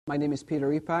My name is Peter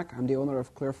Repak. I'm the owner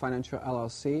of Clear Financial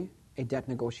LLC, a debt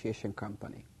negotiation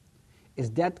company. Is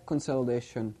debt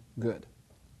consolidation good?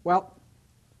 Well,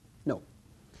 no.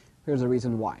 Here's the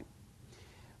reason why.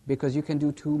 Because you can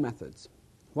do two methods.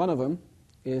 One of them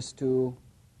is to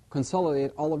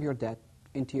consolidate all of your debt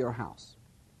into your house.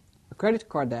 A credit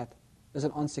card debt is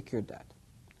an unsecured debt.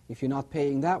 If you're not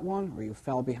paying that one or you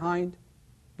fell behind,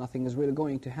 nothing is really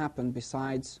going to happen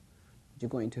besides you're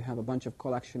going to have a bunch of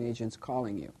collection agents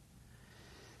calling you.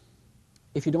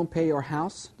 If you don't pay your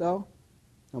house, though,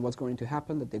 then what's going to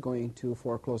happen? That they're going to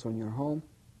foreclose on your home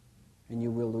and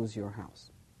you will lose your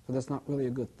house. So that's not really a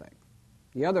good thing.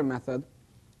 The other method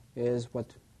is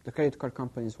what the credit card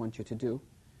companies want you to do.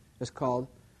 It's called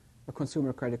a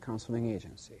consumer credit counseling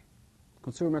agency.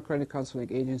 Consumer credit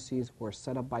counseling agencies were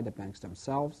set up by the banks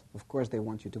themselves. Of course, they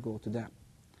want you to go to them.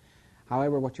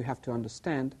 However, what you have to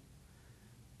understand,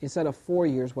 instead of 4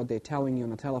 years, what they're telling you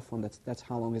on the telephone, that's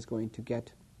how long it's going to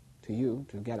get to you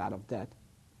to get out of debt.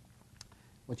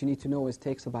 What you need to know is it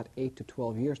takes about 8 to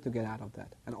 12 years to get out of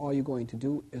debt. And all you're going to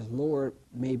do is lower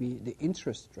maybe the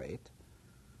interest rate,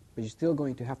 but you're still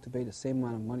going to have to pay the same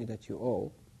amount of money that you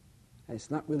owe. And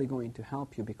it's not really going to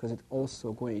help you because it's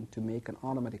also going to make an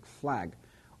automatic flag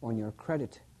on your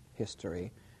credit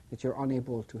history that you're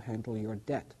unable to handle your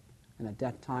debt. And at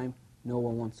that time, no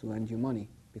one wants to lend you money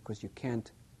because you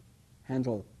can't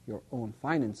handle your own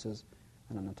finances.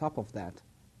 And on the top of that,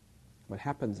 what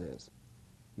happens is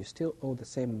you still owe the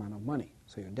same amount of money.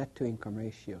 So your debt-to-income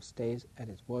ratio stays as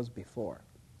it was before.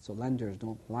 So lenders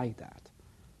don't like that.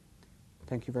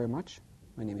 Thank you very much.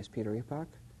 My name is Peter Repak,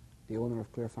 the owner of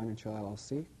Clear Financial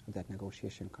LLC, a debt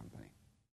negotiation company.